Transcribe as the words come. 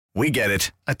We get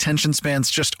it. Attention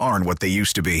spans just aren't what they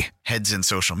used to be. Heads in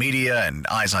social media and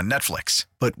eyes on Netflix.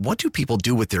 But what do people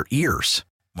do with their ears?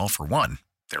 Well, for one,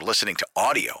 they're listening to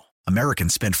audio.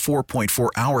 Americans spend 4.4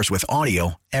 hours with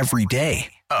audio every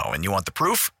day. Oh, and you want the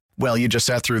proof? Well, you just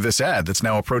sat through this ad that's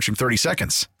now approaching 30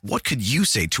 seconds. What could you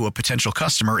say to a potential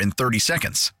customer in 30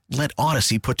 seconds? Let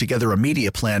Odyssey put together a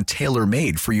media plan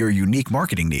tailor-made for your unique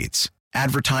marketing needs.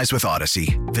 Advertise with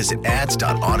Odyssey. Visit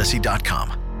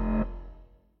ads.odyssey.com.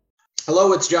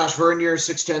 Hello, it's Josh Vernier,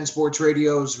 610 Sports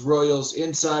Radio's Royals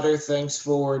Insider. Thanks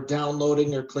for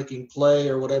downloading or clicking play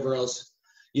or whatever else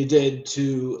you did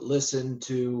to listen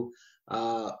to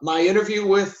my interview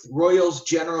with Royals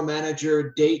General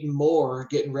Manager Dayton Moore,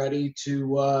 getting ready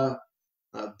to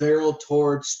barrel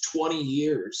towards 20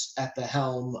 years at the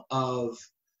helm of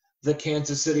the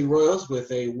Kansas City Royals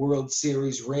with a World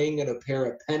Series ring and a pair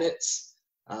of pennants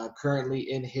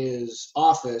currently in his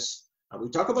office. We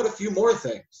talk about a few more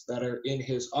things that are in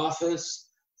his office,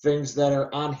 things that are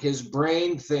on his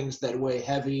brain, things that weigh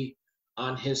heavy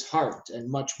on his heart, and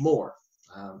much more.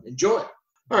 Enjoy.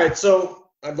 All right, so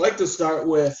I'd like to start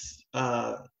with,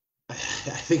 I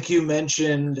think you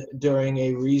mentioned during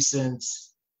a recent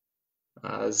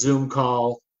Zoom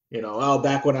call,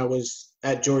 back when I was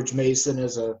at George Mason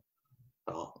as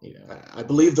I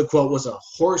believe the quote was a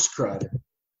horse crud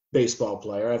baseball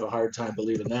player. I have a hard time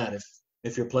believing that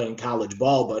if you're playing college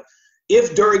ball. But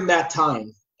if during that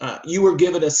time you were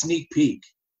given a sneak peek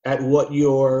at what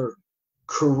your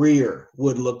career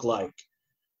would look like,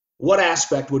 what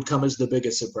aspect would come as the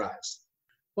biggest surprise?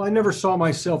 Well, I never saw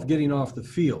myself getting off the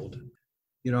field.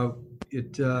 I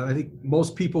think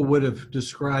most people would have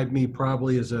described me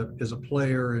probably as a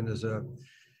player and as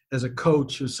a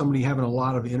coach, as somebody having a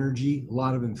lot of energy, a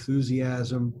lot of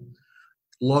enthusiasm,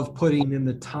 love putting in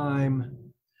the time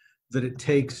that it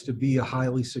takes to be a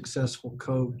highly successful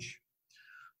coach,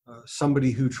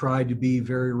 somebody who tried to be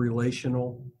very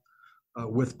relational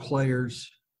with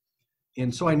players.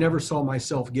 And so I never saw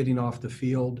myself getting off the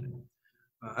field.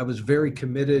 I was very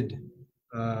committed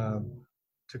to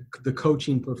the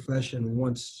coaching profession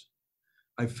once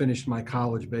I finished my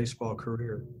college baseball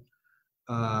career.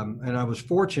 And I was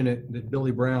fortunate that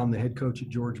Billy Brown, the head coach at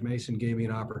George Mason, gave me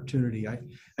an opportunity. I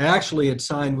actually had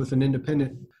signed with an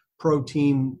independent pro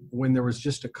team when there was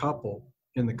just a couple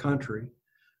in the country. A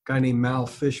guy named Mal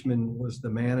Fishman was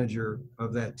the manager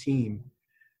of that team.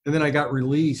 And then I got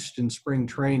released in spring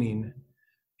training.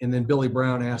 And then Billy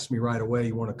Brown asked me right away,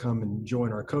 "You want to come and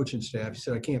join our coaching staff?" He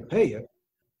said, "I can't pay you."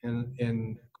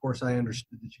 And of course I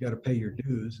understood that you got to pay your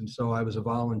dues. And so I was a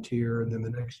volunteer. And then the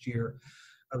next year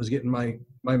I was getting my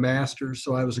master's.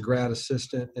 So I was a grad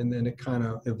assistant, and then it kind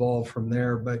of evolved from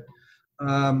there. But,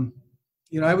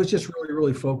 I was just really,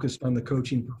 really focused on the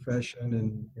coaching profession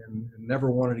and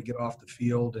never wanted to get off the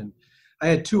field. And I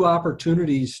had two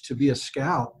opportunities to be a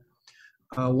scout,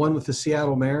 one with the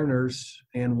Seattle Mariners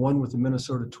and one with the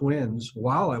Minnesota Twins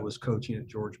while I was coaching at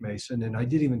George Mason. And I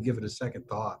didn't even give it a second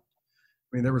thought.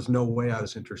 I mean, there was no way I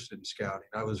was interested in scouting.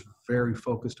 I was very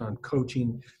focused on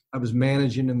coaching. I was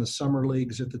managing in the summer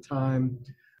leagues at the time,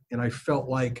 and I felt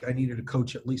like I needed to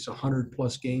coach at least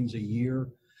 100-plus games a year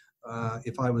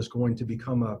if I was going to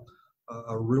become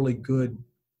a really good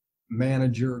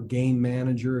manager, game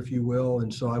manager, if you will.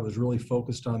 And so I was really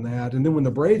focused on that. And then when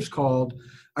the Braves called,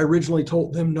 I originally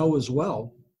told them no as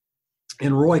well.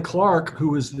 And Roy Clark, who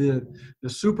was the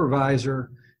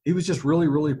supervisor, he was just really,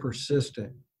 really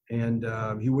persistent. And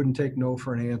he wouldn't take no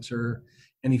for an answer.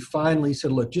 And he finally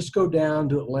said, "Look, just go down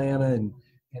to Atlanta and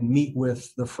meet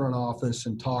with the front office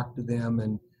and talk to them."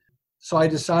 And so I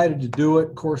decided to do it.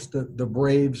 Of course, the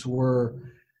Braves were,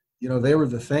 they were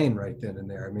the thing right then and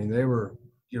there. I mean, they were,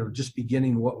 just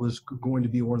beginning what was going to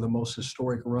be one of the most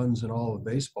historic runs in all of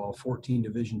baseball, 14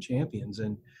 division champions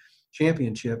and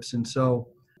championships. And so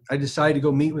I decided to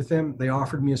go meet with them. They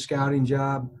offered me a scouting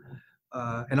job.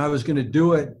 And I was going to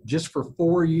do it just for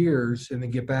 4 years and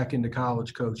then get back into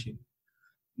college coaching.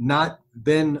 Not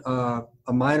been a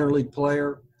minor league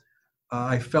player.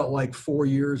 I felt like 4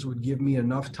 years would give me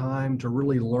enough time to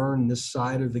really learn this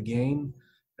side of the game,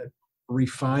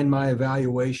 refine my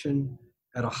evaluation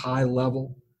at a high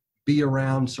level, be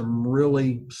around some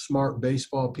really smart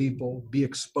baseball people, be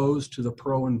exposed to the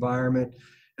pro environment,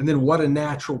 and then what a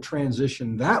natural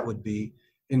transition that would be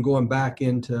in going back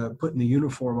into putting the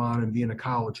uniform on and being a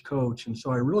college coach. And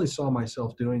so I really saw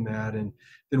myself doing that. And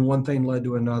then one thing led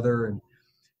to another, and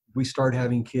we started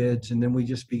having kids, and then we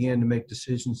just began to make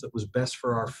decisions that was best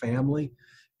for our family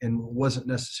and wasn't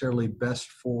necessarily best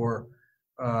for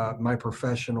my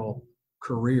professional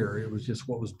career. It was just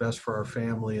what was best for our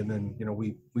family. And then,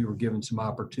 we were given some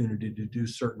opportunity to do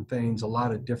certain things, a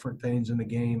lot of different things in the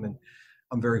game. And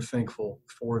I'm very thankful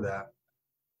for that.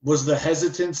 Was the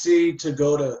hesitancy to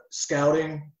go to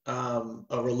scouting a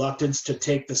reluctance to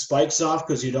take the spikes off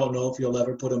because you don't know if you'll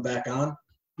ever put them back on?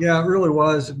 Yeah, it really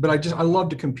was. But I loved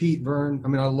to compete, Vern. I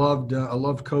mean, I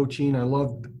loved coaching. I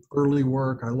loved early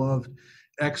work. I loved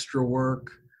extra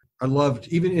work. I loved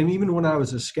even when I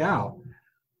was a scout.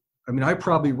 I mean, I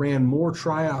probably ran more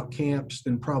tryout camps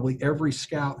than probably every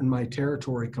scout in my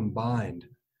territory combined.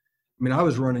 I mean, I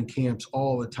was running camps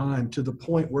all the time to the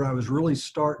point where I was really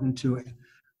starting to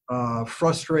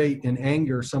frustrate and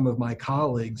anger some of my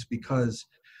colleagues because,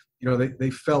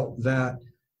 they felt that,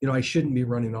 I shouldn't be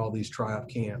running all these tryout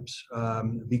camps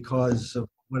because of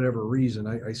whatever reason.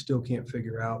 I still can't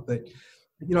figure out. But,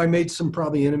 I made some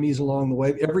probably enemies along the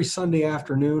way. Every Sunday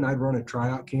afternoon, I'd run a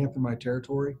tryout camp in my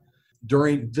territory.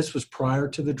 This was prior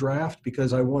to the draft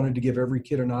because I wanted to give every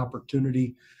kid an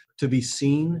opportunity to be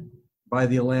seen by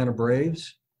the Atlanta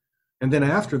Braves. And then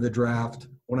after the draft,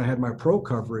 when I had my pro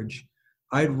coverage,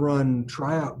 I'd run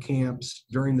tryout camps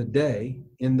during the day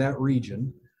in that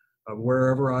region,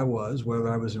 wherever I was, whether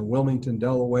I was in Wilmington,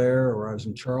 Delaware, or I was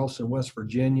in Charleston, West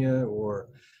Virginia, or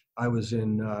I was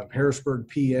in Harrisburg,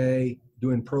 PA,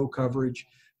 doing pro coverage.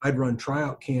 I'd run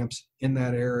tryout camps in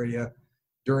that area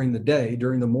during the day,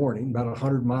 during the morning, about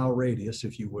 100-mile radius,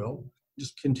 if you will.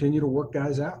 Just continue to work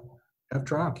guys out, have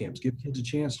tryout camps, give kids a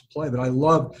chance to play. But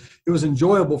it was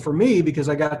enjoyable for me because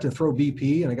I got to throw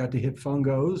BP and I got to hit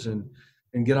fungos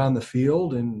and get on the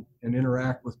field and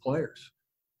interact with players.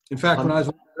 In fact, when I was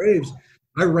with the Braves,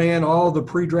 I ran all the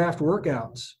pre-draft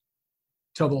workouts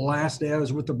till the last day I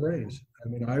was with the Braves. I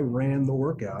mean, I ran the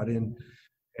workout, and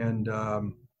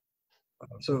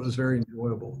so it was very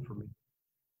enjoyable for me.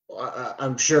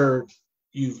 I'm sure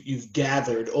you've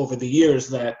gathered over the years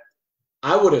that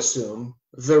I would assume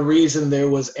the reason there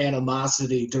was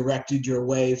animosity directed your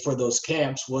way for those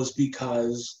camps was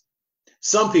because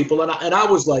some people, and I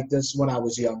was like this when I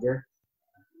was younger,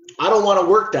 I don't want to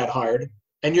work that hard,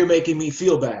 and you're making me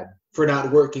feel bad for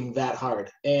not working that hard.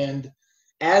 And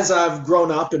as I've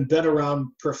grown up and been around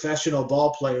professional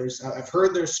ball players, I've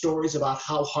heard their stories about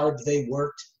how hard they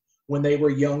worked when they were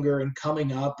younger and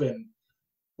coming up. And,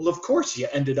 well, of course you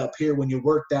ended up here when you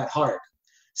worked that hard.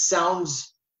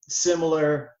 Sounds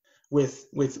similar with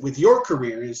your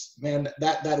careers, man.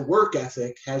 That work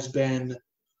ethic has been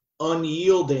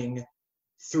unyielding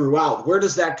throughout. Where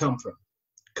does that come from?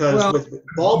 Because with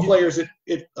ball players,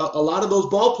 a lot of those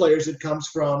ball players, it comes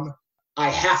from, I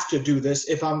have to do this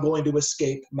if I'm going to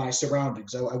escape my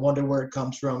surroundings. I wonder where it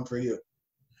comes from for you.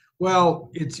 Well,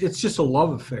 it's just a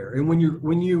love affair, and when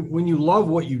you love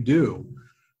what you do,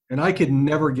 and I could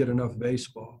never get enough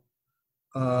baseball,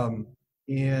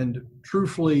 and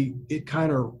truthfully, it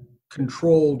kind of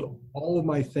controlled all of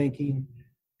my thinking,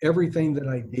 everything that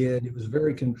I did. It was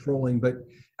very controlling, but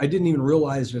I didn't even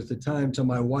realize it at the time till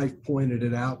my wife pointed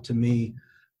it out to me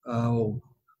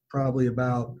probably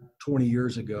about 20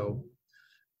 years ago.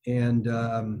 And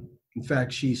in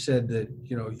fact, she said that,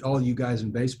 all you guys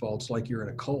in baseball, it's like you're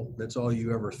in a cult. That's all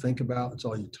you ever think about. That's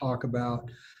all you talk about.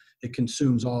 It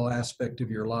consumes all aspect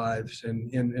of your lives.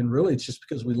 And really, it's just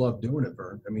because we love doing it,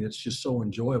 Vern. I mean, it's just so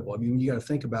enjoyable. I mean, you got to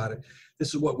think about it.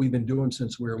 This is what we've been doing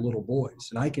since we were little boys.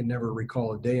 And I can never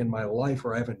recall a day in my life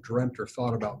where I haven't dreamt or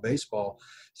thought about baseball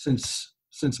since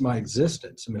my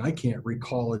existence. I mean, I can't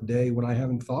recall a day when I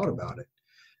haven't thought about it.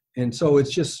 And so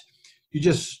it's just,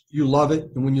 you love it.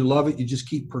 And when you love it, you just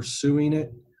keep pursuing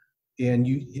it. And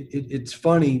it's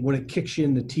funny when it kicks you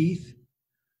in the teeth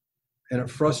and it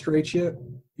frustrates you,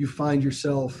 you find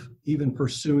yourself even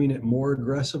pursuing it more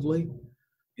aggressively.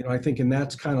 I think, and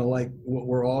that's kind of like what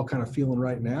we're all kind of feeling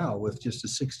right now with just a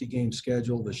 60-game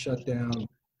schedule, the shutdown,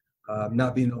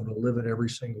 not being able to live it every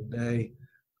single day.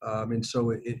 And so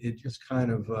it just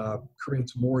kind of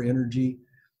creates more energy,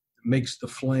 makes the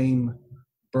flame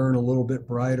burn a little bit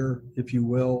brighter, if you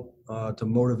will, to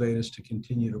motivate us to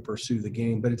continue to pursue the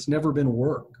game. But it's never been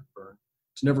work, Vern.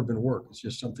 It's never been work. It's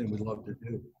just something we love to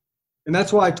do. And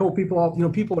that's why I told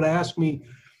people, people would ask me,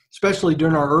 especially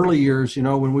during our early years,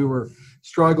 when we were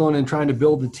struggling and trying to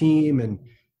build the team and,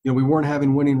 we weren't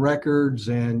having winning records.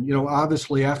 And,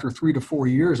 obviously after 3 to 4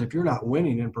 years, if you're not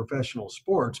winning in professional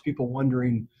sports, people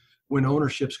wondering when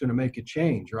ownership's going to make a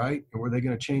change, right? And were they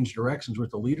going to change directions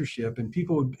with the leadership? And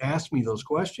people would ask me those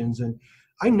questions. And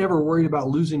I never worried about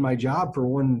losing my job for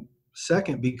 1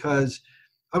 second because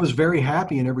I was very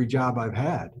happy in every job I've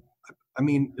had. I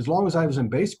mean, as long as I was in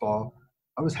baseball,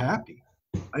 I was happy.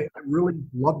 I really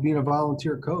loved being a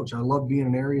volunteer coach. I loved being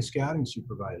an area scouting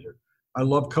supervisor. I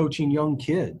loved coaching young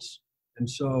kids. And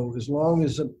so as long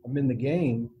as I'm in the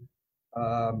game,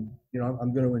 I'm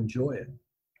going to enjoy it.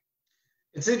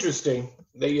 It's interesting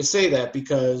that you say that,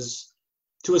 because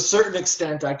to a certain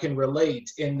extent I can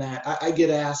relate in that I get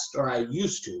asked, or I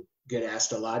used to get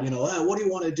asked a lot, what do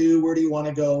you want to do? Where do you want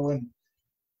to go? And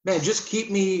man, just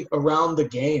keep me around the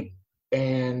game.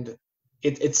 And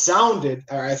it sounded,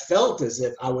 or I felt as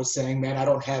if I was saying, man, I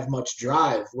don't have much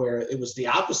drive, where it was the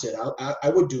opposite. I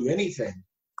would do anything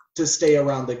to stay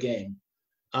around the game.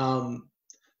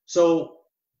 So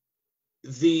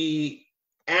the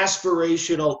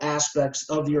aspirational aspects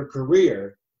of your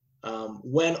career,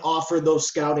 when offered those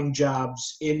scouting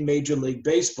jobs in Major League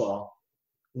Baseball,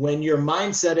 when your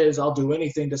mindset is, I'll do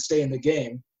anything to stay in the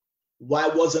game, why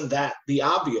wasn't that the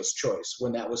obvious choice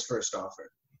when that was first offered?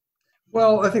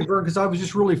 Well, I think, because I was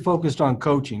just really focused on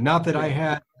coaching. Not that I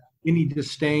had any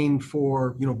disdain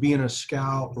for, being a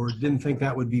scout, or didn't think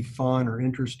that would be fun or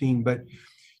interesting. But,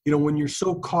 when you're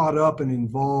so caught up and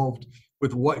involved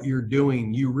with what you're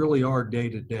doing, you really are day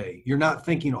to day. You're not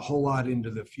thinking a whole lot into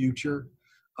the future.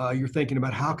 You're thinking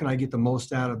about, how can I get the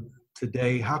most out of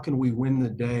today? How can we win the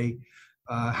day?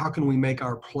 How can we make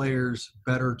our players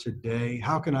better today?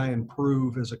 How can I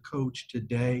improve as a coach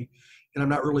today? And I'm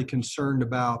not really concerned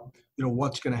about,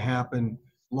 what's going to happen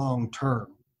long term,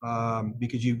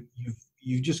 because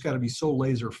you've just got to be so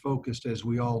laser focused, as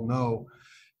we all know,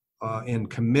 and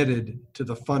committed to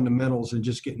the fundamentals and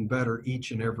just getting better each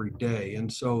and every day.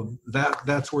 And so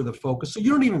that's where the focus. So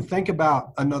you don't even think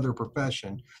about another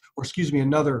profession, or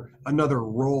another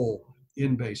role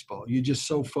in baseball. You're just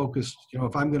so focused.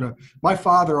 My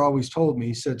father always told me,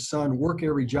 he said, son, work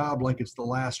every job like it's the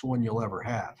last one you'll ever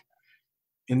have.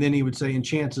 And then he would say, and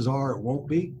chances are it won't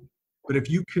be. But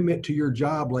if you commit to your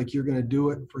job like you're going to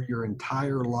do it for your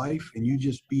entire life, and you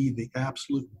just be the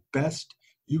absolute best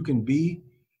you can be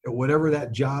at whatever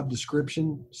that job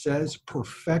description says,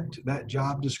 perfect that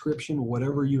job description,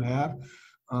 whatever you have,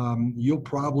 you'll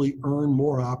probably earn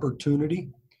more opportunity.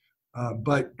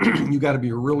 But you got to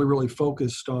be really, really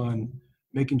focused on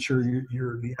making sure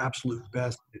you're the absolute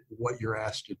best at what you're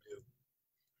asked to do.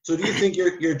 So do you think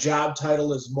your job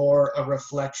title is more a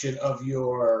reflection of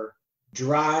your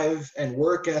drive and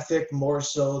work ethic, more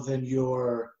so than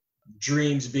your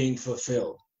dreams being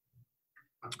fulfilled?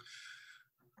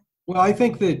 Well, I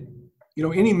think that,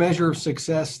 any measure of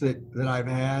success that I've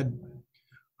had,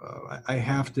 I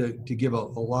have to give a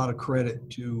lot of credit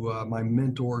to my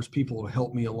mentors, people who have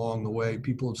helped me along the way,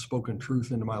 people who have spoken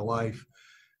truth into my life.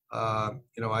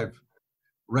 I've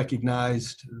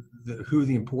recognized who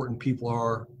the important people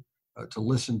are to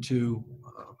listen to,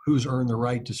 who's earned the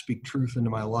right to speak truth into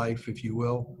my life, if you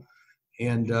will.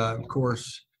 And of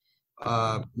course,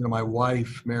 my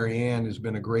wife, Mary Ann, has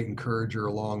been a great encourager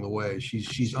along the way.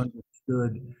 She's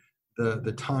understood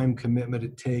the time commitment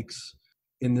it takes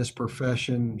in this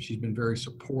profession. She's been very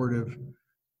supportive.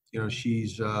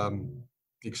 She's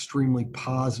extremely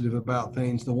positive about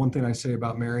things. The one thing I say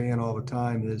about Mary Ann all the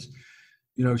time is,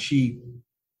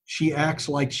 she acts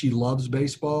like she loves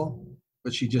baseball,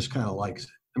 but she just kind of likes it.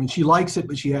 I mean, she likes it,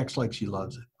 but she acts like she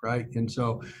loves it, right? And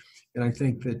I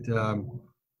think that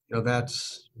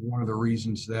that's one of the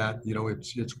reasons that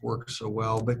it's worked so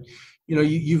well. But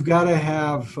you've got to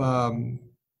have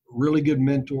really good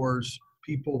mentors,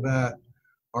 people that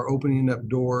are opening up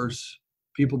doors,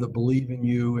 people that believe in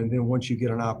you. And then once you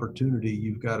get an opportunity,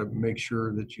 you've got to make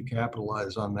sure that you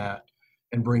capitalize on that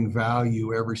and bring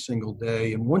value every single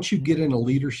day. And once you get in a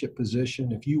leadership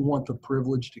position, if you want the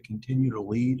privilege to continue to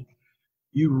lead,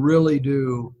 you really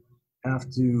do have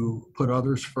to put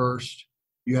others first.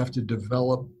 You have to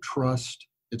develop trust.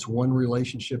 It's one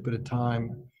relationship at a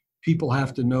time. People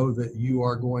have to know that you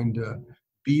are going to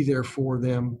be there for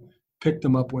them, pick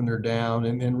them up when they're down.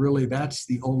 And really, that's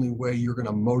the only way you're going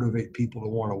to motivate people to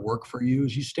want to work for you,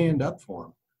 is you stand up for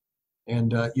them.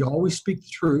 And you always speak the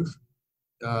truth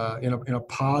in a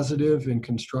positive and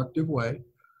constructive way.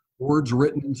 Words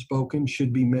written and spoken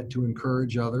should be meant to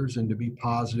encourage others and to be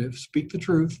positive. Speak the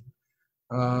truth.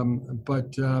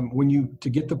 But to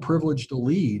get the privilege to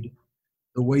lead,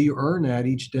 the way you earn that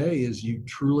each day is you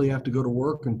truly have to go to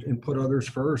work and put others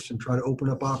first and try to open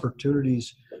up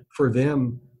opportunities for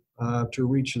them to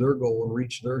reach their goal and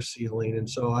reach their ceiling. And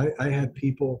so I had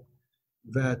people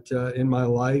that in my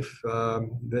life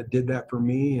that did that for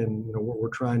me, and we're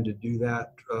trying to do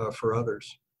that for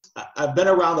others. I've been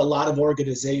around a lot of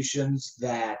organizations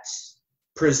that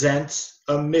present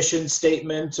a mission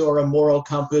statement or a moral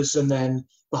compass, and then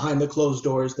behind the closed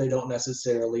doors, they don't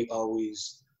necessarily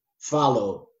always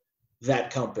follow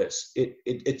that compass.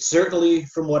 It certainly,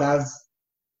 from what I've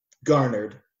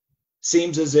garnered,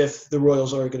 seems as if the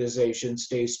Royals organization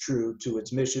stays true to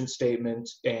its mission statement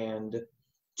and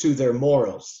to their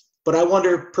morals. But I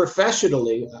wonder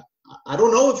professionally, I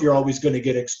don't know if you're always going to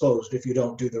get exposed if you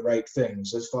don't do the right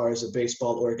things as far as a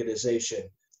baseball organization.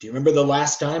 Do you remember the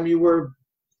last time you were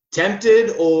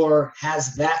tempted, or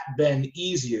has that been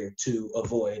easier to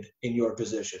avoid in your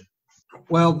position?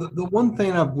 Well, the one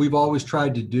thing we've always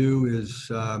tried to do is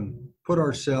put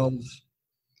ourselves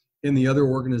in the other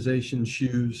organization's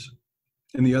shoes,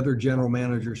 in the other general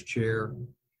manager's chair.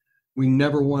 We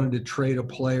never wanted to trade a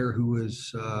player who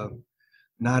was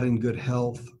not in good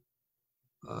health,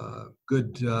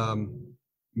 good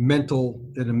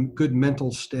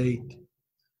mental state.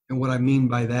 And what I mean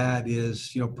by that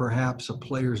is, perhaps a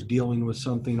player's dealing with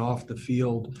something off the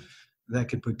field that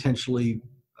could potentially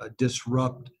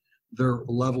disrupt their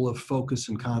level of focus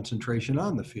and concentration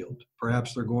on the field.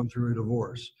 Perhaps they're going through a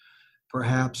divorce.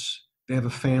 Perhaps they have a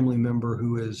family member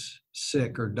who is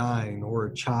sick or dying, or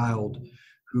a child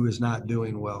who is not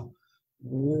doing well.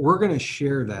 We're going to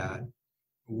share that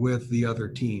with the other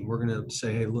team. We're going to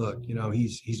say, hey, look,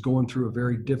 he's going through a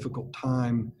very difficult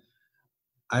time.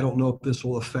 I don't know if this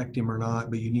will affect him or not,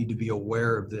 but you need to be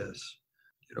aware of this.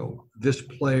 This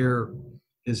player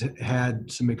has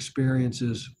had some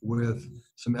experiences with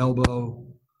some elbow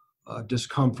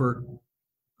discomfort.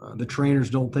 The trainers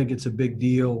don't think it's a big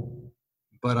deal,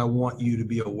 but I want you to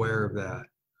be aware of that.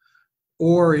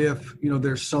 Or if,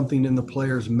 there's something in the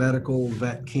player's medical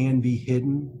that can be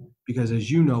hidden, because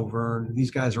as you know, Vern,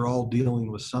 these guys are all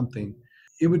dealing with something.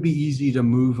 It would be easy to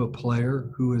move a player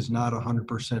who is not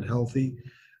 100% healthy.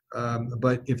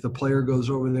 But if the player goes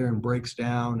over there and breaks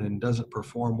down and doesn't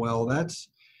perform well, that's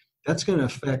going to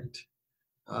affect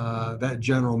that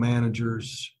general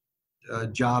manager's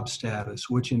job status,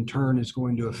 which in turn is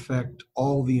going to affect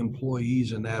all the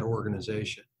employees in that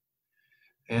organization.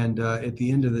 And at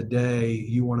the end of the day,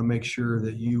 you want to make sure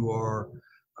that you are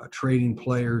trading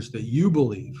players that you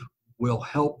believe will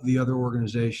help the other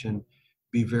organization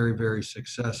be very, very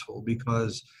successful,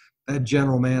 because that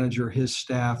general manager, his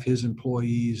staff, his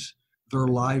employees, their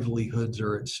livelihoods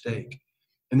are at stake.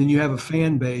 And then you have a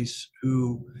fan base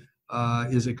who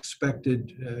is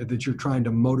expected that you're trying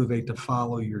to motivate to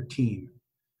follow your team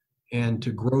and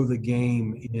to grow the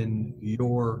game in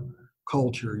your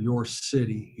culture, your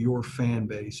city, your fan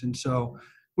base. And so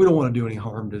we don't want to do any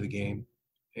harm to the game.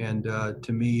 And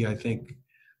to me, I think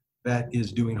that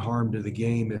is doing harm to the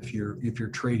game if you're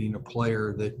trading a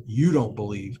player that you don't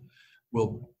believe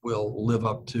will live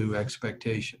up to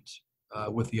expectations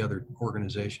with the other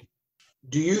organization.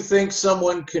 Do you think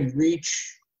someone can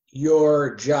reach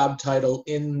your job title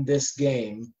in this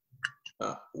game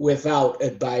without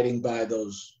abiding by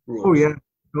those rules?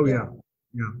 Oh yeah.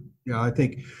 I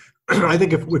think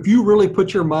if you really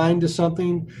put your mind to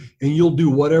something and you'll do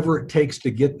whatever it takes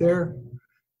to get there,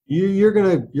 you're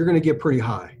gonna get pretty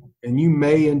high, and you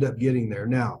may end up getting there.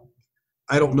 Now,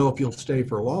 I don't know if you'll stay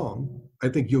for long. I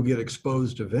think you'll get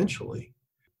exposed eventually.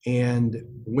 And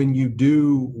when you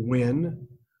do win,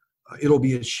 it'll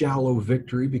be a shallow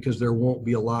victory because there won't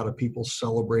be a lot of people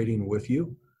celebrating with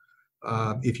you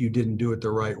if you didn't do it the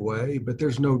right way. But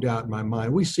there's no doubt in my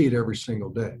mind, we see it every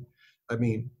single day. I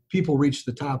mean, people reach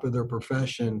the top of their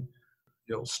profession,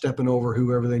 stepping over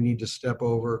whoever they need to step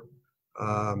over,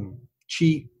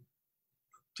 cheat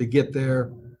to get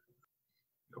there,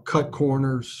 cut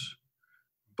corners,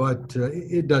 but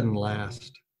it doesn't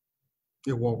last.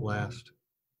 It won't last.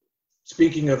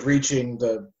 Speaking of reaching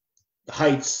the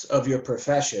heights of your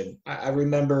profession, I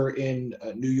remember in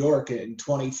New York in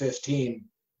 2015,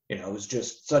 it was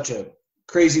just such a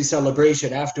crazy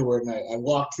celebration afterward. And I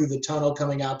walked through the tunnel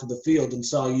coming out to the field and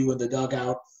saw you in the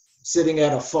dugout, sitting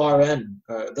at the far end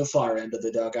of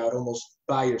the dugout, almost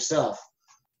by yourself.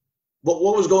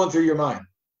 What was going through your mind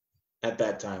at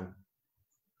that time?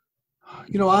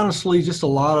 Honestly, just a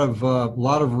lot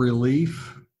of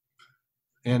relief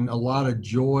and a lot of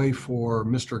joy for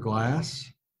Mr.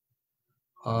 Glass,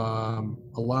 a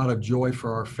lot of joy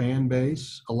for our fan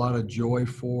base, a lot of joy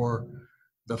for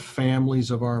the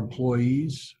families of our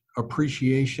employees,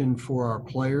 appreciation for our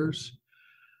players,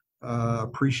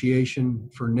 appreciation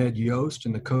for Ned Yost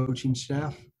and the coaching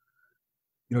staff.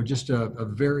 Just a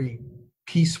very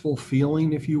peaceful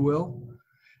feeling, if you will.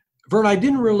 Vern, I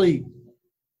didn't really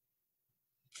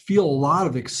feel a lot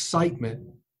of excitement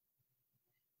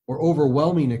or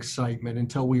overwhelming excitement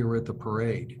until we were at the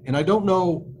parade. And I don't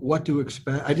know what to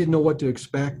expect. I didn't know what to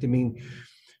expect. I mean,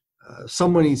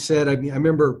 somebody said, I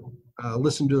remember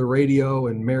listening to the radio,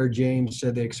 and Mayor James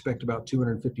said they expect about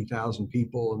 250,000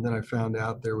 people. And then I found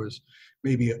out there was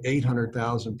maybe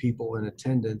 800,000 people in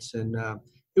attendance. And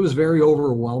it was very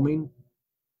overwhelming.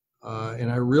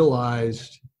 and I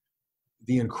realized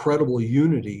the incredible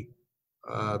unity,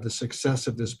 the success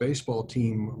of this baseball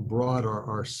team brought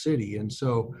our city. And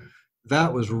so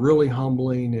that was really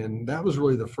humbling. And that was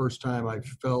really the first time I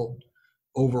felt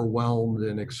overwhelmed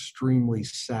and extremely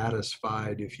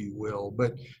satisfied, if you will.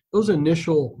 But those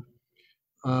initial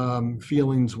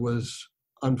feelings was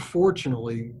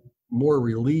unfortunately more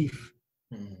relief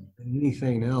than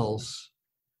anything else.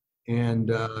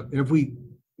 And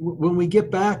when we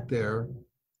get back there,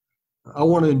 I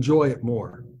want to enjoy it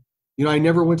more. You know, I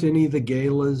never went to any of the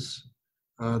galas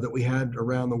that we had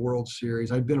around the World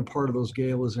Series. I'd been a part of those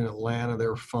galas in Atlanta. They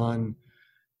were fun,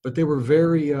 but they were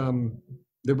very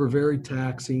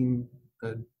taxing.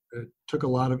 It took a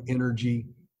lot of energy,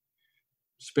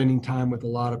 spending time with a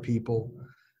lot of people.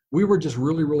 We were just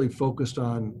really, really focused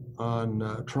on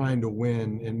trying to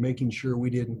win and making sure we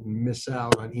didn't miss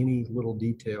out on any little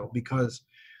detail, because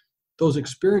those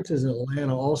experiences in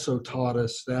Atlanta also taught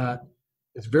us that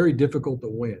it's very difficult to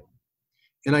win.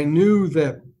 And I knew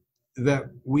that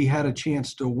we had a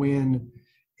chance to win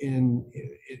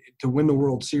to win the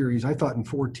World Series. I thought in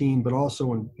 14, but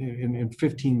also in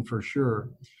 15 for sure.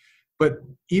 But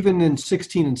even in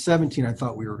 16 and 17, I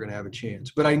thought we were going to have a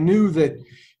chance. But I knew that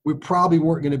we probably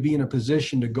weren't going to be in a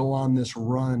position to go on this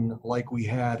run like we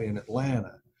had in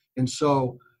Atlanta. And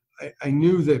so I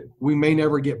knew that we may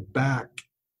never get back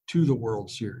to the World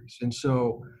Series. And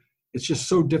so it's just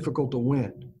so difficult to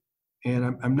win.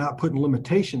 And I'm not putting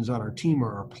limitations on our team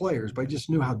or our players, but I just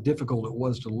knew how difficult it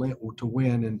was to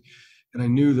win. And I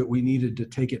knew that we needed to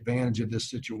take advantage of this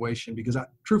situation, because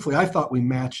truthfully, I thought we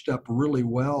matched up really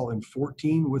well in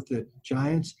 14 with the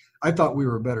Giants. I thought we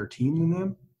were a better team than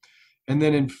them. And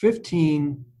then in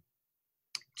 15,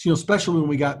 especially when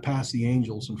we got past the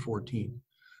Angels in 14.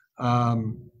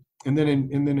 And then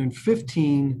in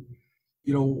 15,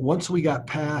 once we got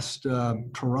past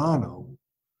Toronto,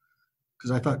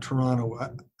 because I thought Toronto,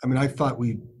 I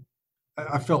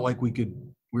felt like we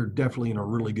were definitely in a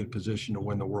really good position to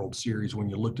win the World Series when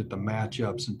you looked at the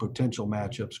matchups and potential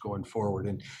matchups going forward,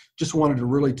 and just wanted to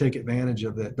really take advantage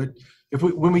of that. But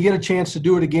when we get a chance to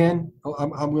do it again,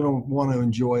 I'm going to want to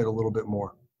enjoy it a little bit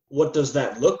more. What does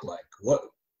that look like?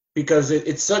 Because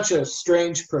it's such a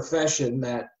strange profession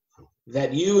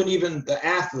that you and even the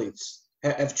athletes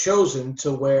have chosen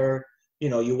to where,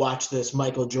 you watch this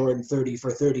Michael Jordan 30 for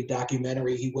 30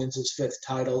 documentary, he wins his 5th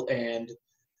title, and,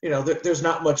 there's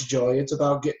not much joy. It's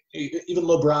about even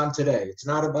LeBron today. It's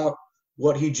not about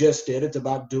what he just did. It's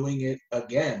about doing it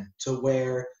again, to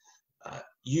where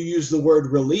you use the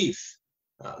word relief.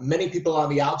 Many people on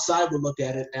the outside would look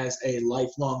at it as a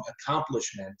lifelong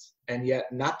accomplishment, and yet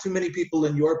not too many people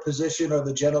in your position or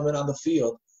the gentleman on the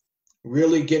field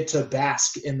really get to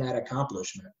bask in that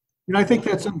accomplishment. I think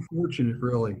that's unfortunate,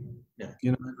 really.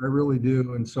 Yeah. I really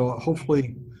do. And so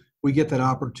hopefully we get that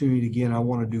opportunity again. I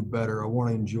want to do better. I want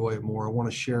to enjoy it more. I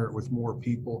want to share it with more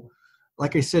people.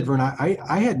 Like I said, Vern,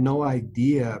 I had no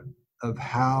idea of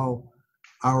how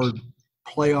our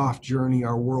playoff journey,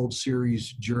 our World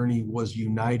Series journey was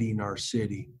uniting our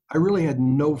city. I really had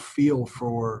no feel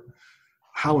for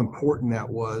how important that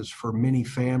was for many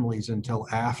families until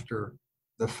after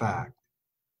the fact.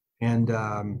 And,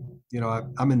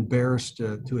 I'm embarrassed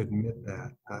to admit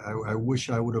that. I wish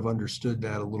I would have understood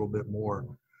that a little bit more.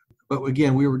 But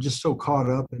again, we were just so caught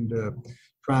up into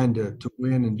trying to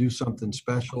win and do something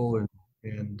special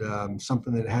and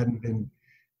something that hadn't been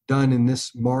done in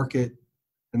this market,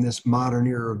 in this modern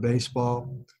era of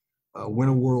baseball, win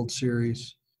a World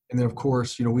Series. And then, of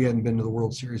course, we hadn't been to the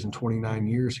World Series in 29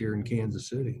 years here in Kansas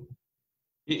City.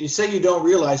 You say you don't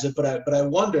realize it, but I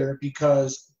wonder,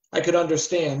 because I could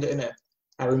understand, and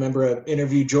I remember an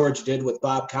interview George did with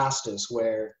Bob Costas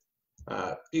where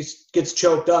he gets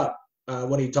choked up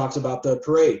when he talks about the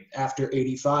parade after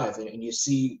 85, and you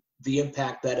see the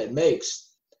impact that it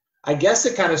makes. I guess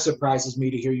it kind of surprises me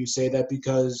to hear you say that,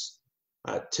 because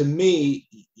to me,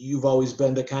 you've always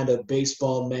been the kind of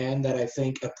baseball man that I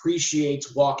think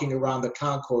appreciates walking around the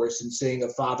concourse and seeing a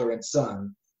father and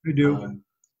son. I do.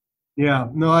 Yeah,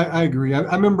 no, I agree. I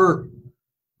remember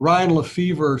Ryan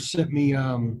Lefevre sent me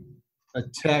a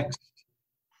text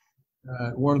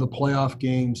one of the playoff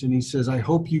games, and he says, I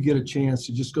hope you get a chance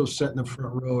to just go sit in the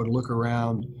front row and look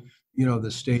around,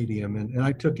 the stadium. And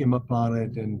I took him up on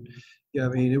it. And,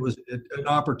 it was an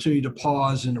opportunity to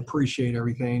pause and appreciate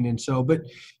everything. And so, but,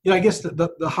 I guess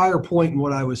the higher point in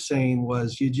what I was saying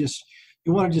was you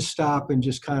want to just stop and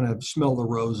just kind of smell the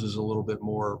roses a little bit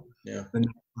more the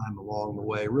next time along the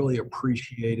way, really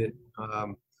appreciate it.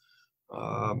 A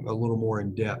little more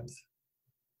in depth.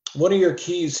 One of your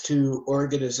keys to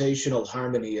organizational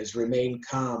harmony is remain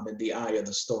calm in the eye of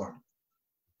the storm.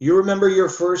 You remember your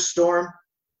first storm?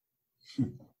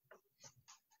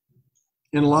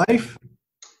 In life?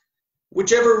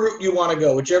 Whichever route you want to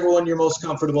go, whichever one you're most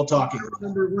comfortable talking I about.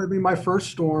 remember, I mean, my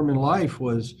first storm in life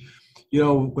was,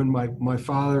 when my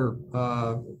father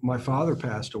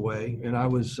passed away, and I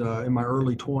was in my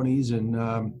early 20s,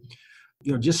 and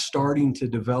just starting to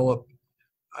develop,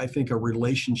 I think, a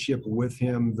relationship with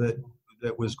him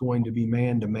that was going to be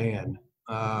man to man.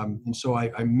 And so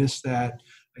I miss that.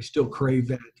 I still crave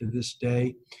that to this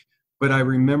day. But I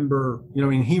remember,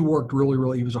 and he worked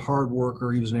really, he was a hard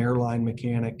worker. He was an airline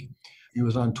mechanic. He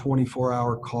was on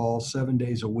 24-hour calls, 7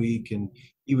 days a week, and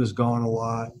he was gone a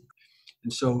lot.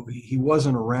 And so he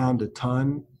wasn't around a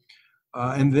ton.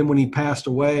 And then when he passed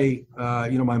away,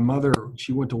 my mother,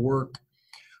 she went to work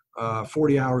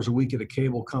 40 hours a week at a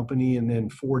cable company, and then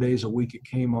 4 days a week at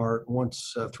Kmart,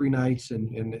 once 3 nights,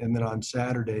 and then on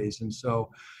Saturdays. And so,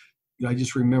 I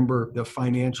just remember the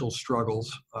financial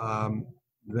struggles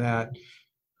that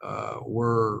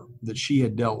she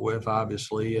had dealt with,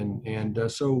 obviously,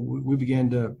 and so we began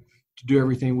to do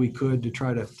everything we could to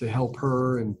try to help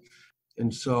her, and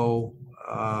so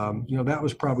that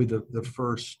was probably the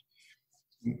first.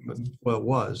 Well, it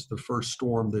was the first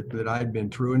storm that I'd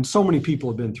been through, and so many people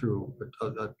have been through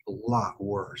a lot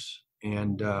worse.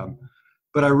 And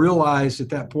but I realized at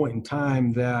that point in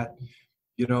time that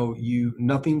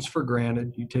nothing's for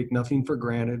granted. You take nothing for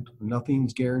granted.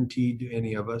 Nothing's guaranteed to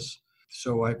any of us.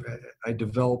 So I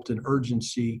developed an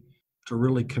urgency to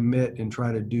really commit and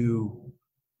try to do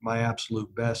my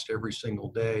absolute best every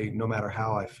single day, no matter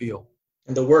how I feel.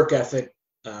 And the work ethic,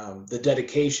 the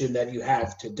dedication that you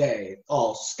have today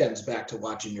all stems back to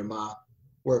watching your mom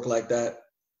work like that.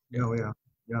 Oh, yeah.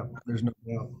 There's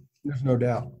no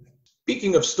doubt.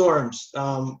 Speaking of storms,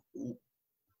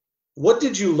 what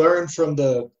did you learn from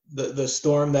the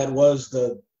storm that was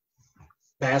the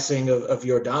passing of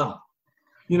Giordano?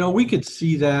 We could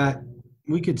see that.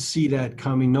 We could see that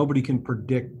coming. Nobody can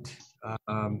predict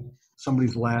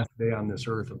somebody's last day on this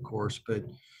earth, of course. But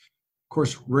of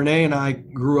course, Renee and I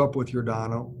grew up with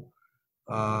Giordano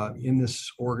in this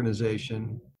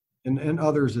organization, and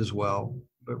others as well.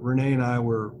 But Renee and I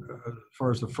were, as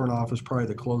far as the front office, probably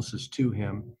the closest to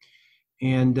him.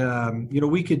 And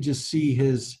we could just see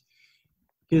his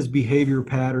behavior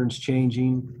patterns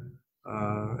changing,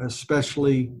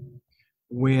 especially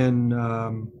when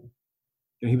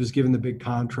he was given the big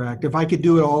contract. If I could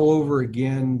do it all over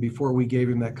again before we gave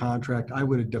him that contract, I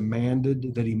would have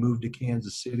demanded that he move to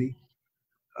Kansas City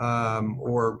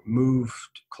or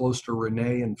moved close to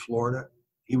Renee in Florida.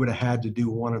 He would have had to do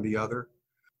one or the other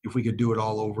if we could do it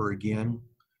all over again.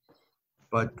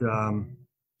 But,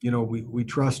 we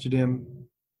trusted him.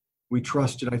 We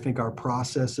trusted, I think, our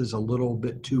processes a little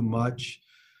bit too much.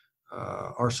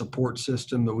 Our support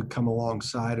system that would come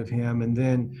alongside of him. And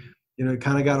then, it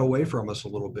kind of got away from us a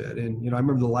little bit. And, I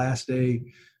remember the last day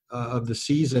of the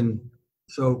season.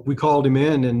 So we called him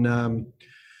in and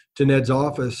to Ned's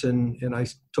office. And I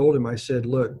told him, I said,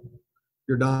 look,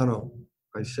 Giordano,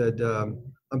 I said, I'm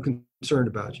concerned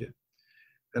about you.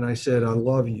 And I said, I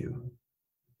love you.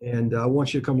 And I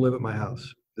want you to come live at my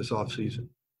house this off season.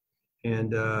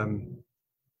 And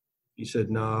he said,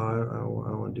 no, I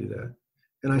don't want to do that.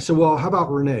 And I said, well, how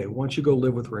about Renee? Why don't you go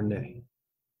live with Renee?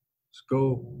 Just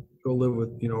go live with,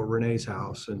 Renee's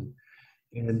house. And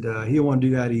he didn't want to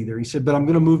do that either. He said, but I'm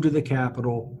going to move to the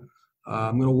Capitol.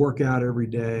 I'm going to work out every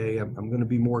day. I'm going to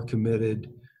be more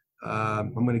committed.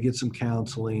 I'm going to get some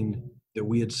counseling that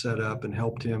we had set up and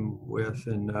helped him with.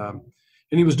 And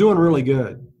he was doing really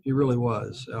good. He really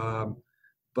was. And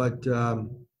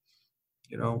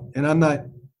I'm not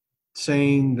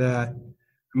saying that,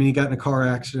 he got in a car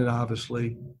accident,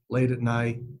 obviously, late at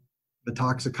night. The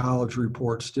toxicology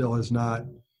report still has not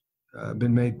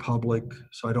been made public,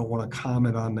 so I don't want to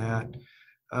comment on that.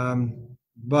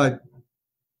 But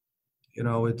it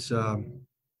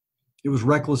was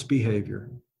reckless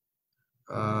behavior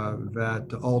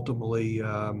that ultimately,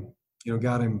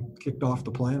 got him kicked off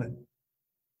the planet.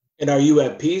 And are you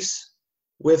at peace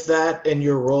with that and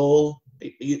your role?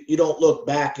 You don't look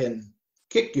back and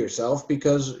kick yourself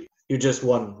because you're just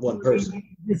one person.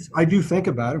 I do think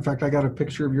about it. In fact, I got a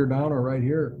picture of Giordano right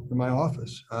here in my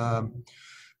office.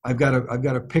 I've got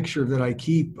a picture that I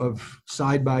keep of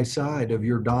side by side of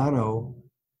Giordano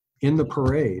in the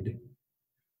parade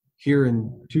here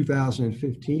in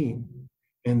 2015,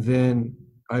 and then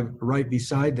right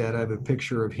beside that I have a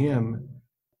picture of him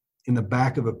in the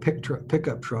back of a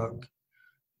pickup truck,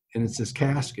 and it's this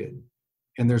casket,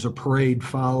 and there's a parade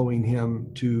following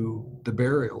him to the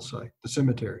burial site, the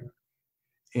cemetery.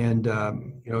 And,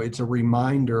 it's a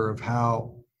reminder of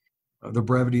how the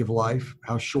brevity of life,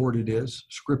 how short it is.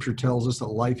 Scripture tells us that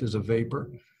life is a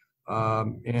vapor,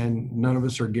 and none of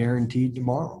us are guaranteed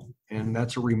tomorrow. And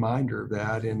that's a reminder of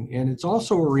that. And it's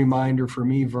also a reminder for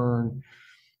me, Vern,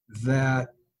 that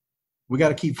we got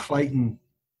to keep fighting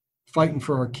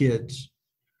for our kids,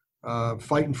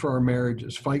 fighting for our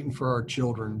marriages, fighting for our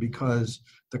children, because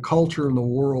the culture in the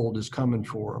world is coming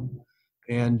for them.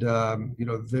 And,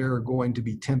 they're going to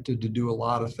be tempted to do a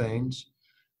lot of things,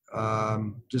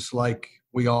 just like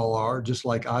we all are, just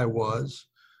like I was,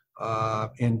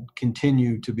 and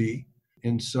continue to be.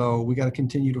 And so we got to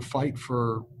continue to fight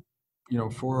for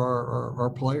our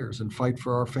players and fight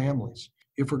for our families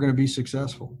if we're going to be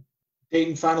successful.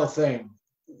 Dayton, final thing.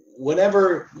 When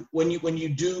you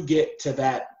do get to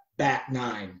that back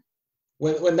nine,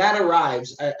 when that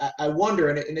arrives, I wonder,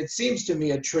 and it seems to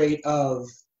me a trait of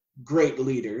great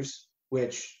leaders,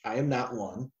 which I am not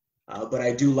one, but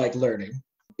I do like learning.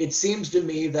 It seems to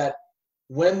me that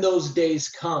when those days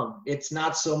come, it's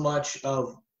not so much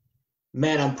of,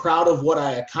 man, I'm proud of what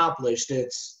I accomplished.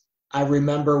 It's, I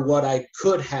remember what I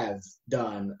could have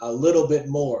done a little bit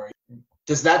more.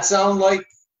 Does that sound like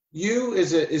you?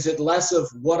 Is it less of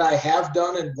what I have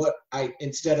done and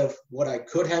instead of what I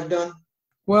could have done?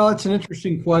 Well, it's an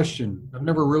interesting question. I've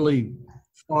never really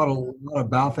thought a lot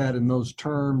about that in those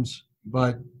terms,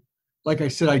 but like I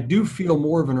said, I do feel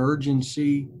more of an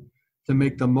urgency to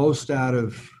make the most out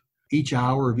of each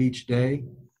hour of each day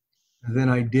than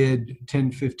I did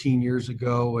 10, 15 years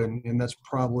ago. And that's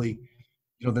probably,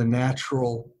 the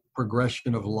natural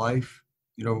progression of life,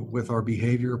 with our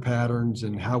behavior patterns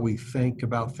and how we think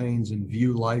about things and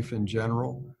view life in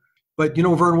general. But,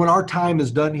 Vern, when our time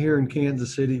is done here in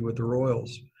Kansas City with the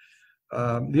Royals,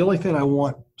 the only thing I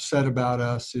want said about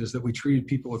us is that we treated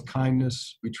people with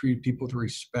kindness. We treated people with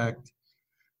respect.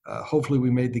 Hopefully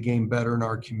we made the game better in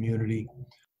our community.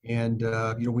 And,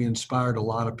 we inspired a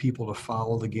lot of people to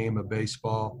follow the game of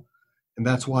baseball. And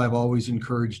that's why I've always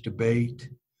encouraged debate.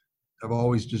 I've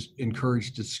always just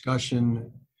encouraged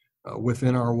discussion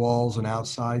within our walls and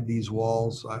outside these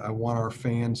walls. I want our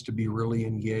fans to be really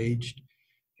engaged.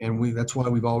 And that's why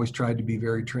we've always tried to be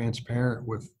very transparent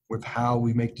with how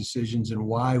we make decisions and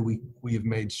why we have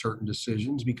made certain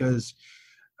decisions, because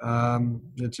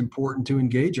it's important to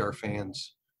engage our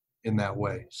fans in that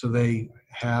way, so they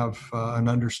have an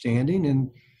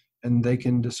understanding and they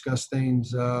can discuss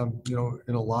things, in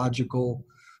a logical,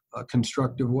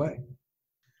 constructive way.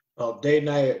 Well, Dayton,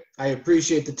 I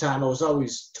appreciate the time. I was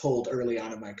always told early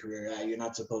on in my career, you're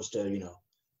not supposed to,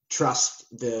 trust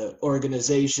the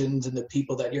organizations and the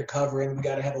people that you're covering. We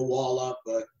got to have a wall up,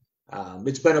 but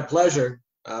it's been a pleasure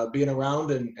being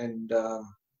around and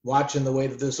watching the way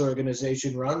that this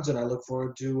organization runs, and I look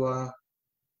forward to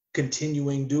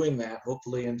continuing doing that,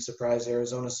 hopefully in Surprise,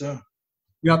 Arizona soon.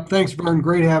 Yep. Thanks, Vern.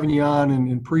 Great having you on,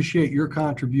 and appreciate your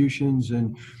contributions.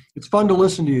 And it's fun to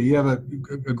listen to you. You have a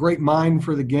great mind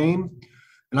for the game,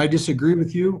 and I disagree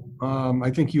with you.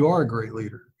 I think you are a great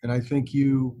leader, and I think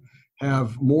you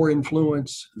have more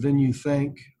influence than you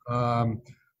think. I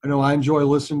know I enjoy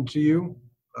listening to you.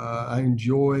 I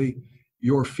enjoy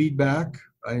your feedback.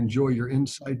 I enjoy your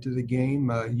insight to the game.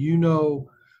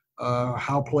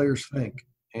 How players think.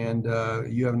 And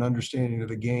you have an understanding of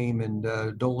the game, and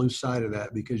don't lose sight of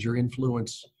that, because your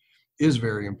influence is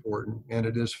very important and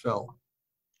it is felt.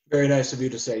 Very nice of you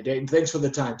to say, Dayton. Thanks for the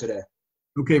time today.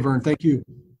 Okay, Vern. Thank you.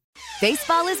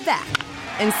 Baseball is back,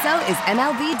 and so is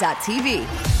MLB.tv.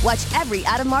 Watch every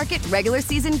out-of-market regular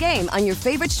season game on your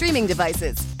favorite streaming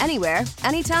devices, anywhere,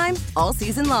 anytime, all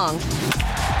season long.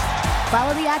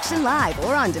 Follow the action live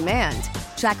or on demand.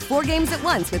 Track 4 games at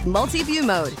once with multi-view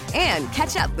mode and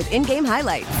catch up with in-game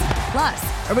highlights.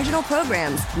 Plus, original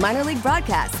programs, minor league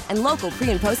broadcasts, and local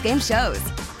pre- and post-game shows.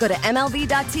 Go to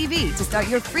MLB.tv to start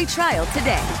your free trial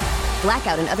today.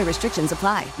 Blackout and other restrictions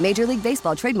apply. Major League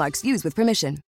Baseball trademarks used with permission.